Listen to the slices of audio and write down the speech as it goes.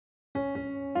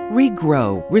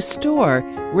Regrow, restore,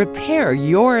 repair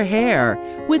your hair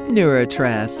with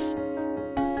NouriTress.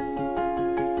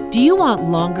 Do you want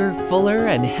longer, fuller,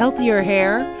 and healthier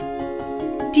hair?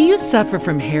 Do you suffer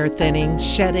from hair thinning,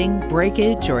 shedding,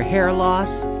 breakage, or hair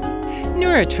loss?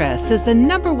 NouriTress is the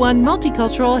 #1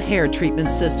 multicultural hair treatment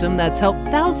system that's helped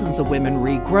thousands of women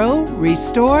regrow,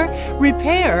 restore,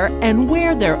 repair, and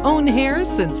wear their own hair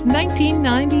since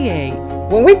 1998.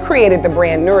 When we created the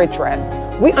brand NouriTress,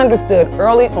 we understood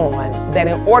early on that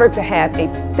in order to have a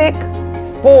thick,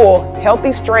 full,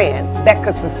 healthy strand that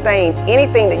could sustain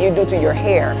anything that you do to your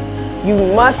hair, you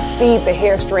must feed the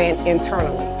hair strand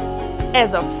internally.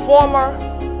 As a former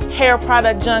hair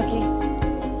product junkie,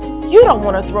 you don't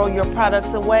want to throw your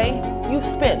products away. You've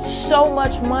spent so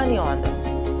much money on them.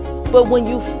 But when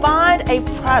you find a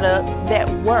product that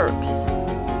works,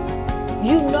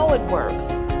 you know it works.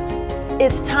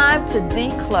 It's time to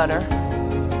declutter,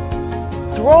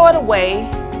 throw it away,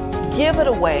 give it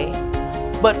away,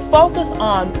 but focus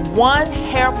on one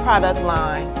hair product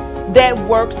line that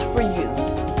works for you.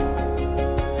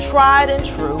 Tried and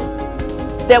true,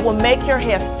 that will make your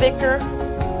hair thicker,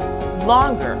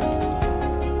 longer,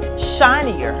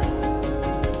 shinier,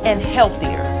 and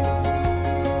healthier.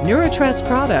 NouriTress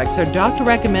products are doctor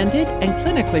recommended and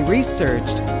clinically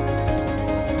researched.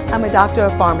 I'm a doctor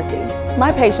of pharmacy.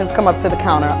 My patients come up to the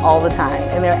counter all the time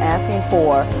and they're asking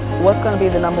for what's going to be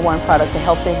the #1 product to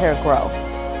help their hair grow.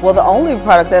 Well, the only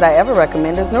product that I ever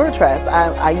recommend is NouriTress.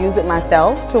 I use it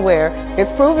myself to where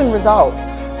it's proven results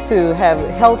to have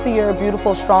healthier,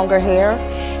 beautiful, stronger hair.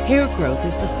 Hair growth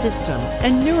is a system,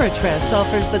 and NouriTress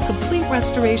offers the complete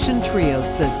restoration trio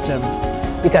system.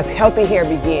 Because healthy hair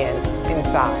begins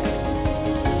inside.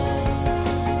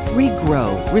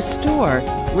 Regrow, restore,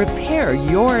 repair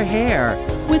your hair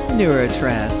with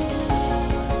NouriTress.